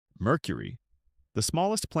Mercury, the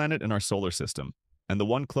smallest planet in our solar system, and the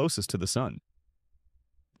one closest to the Sun.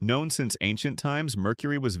 Known since ancient times,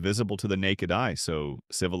 Mercury was visible to the naked eye, so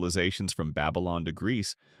civilizations from Babylon to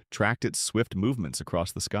Greece tracked its swift movements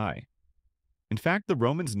across the sky. In fact, the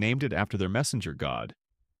Romans named it after their messenger god,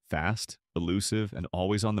 fast, elusive, and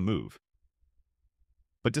always on the move.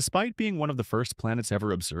 But despite being one of the first planets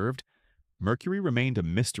ever observed, Mercury remained a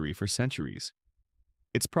mystery for centuries.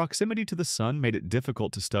 Its proximity to the Sun made it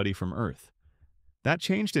difficult to study from Earth. That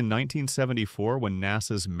changed in 1974 when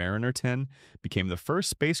NASA's Mariner 10 became the first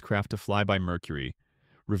spacecraft to fly by Mercury,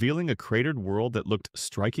 revealing a cratered world that looked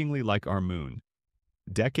strikingly like our moon.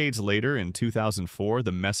 Decades later, in 2004,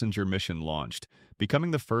 the Messenger mission launched,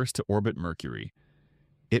 becoming the first to orbit Mercury.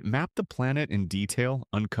 It mapped the planet in detail,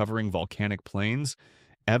 uncovering volcanic plains,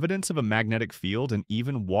 evidence of a magnetic field, and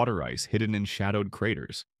even water ice hidden in shadowed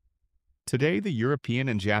craters. Today, the European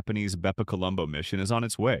and Japanese BepiColombo mission is on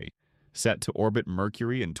its way, set to orbit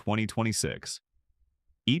Mercury in 2026.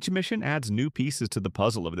 Each mission adds new pieces to the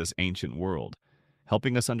puzzle of this ancient world,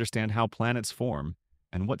 helping us understand how planets form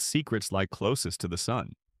and what secrets lie closest to the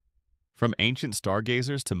Sun. From ancient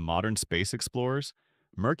stargazers to modern space explorers,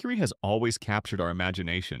 Mercury has always captured our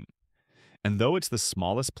imagination. And though it's the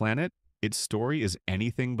smallest planet, its story is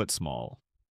anything but small.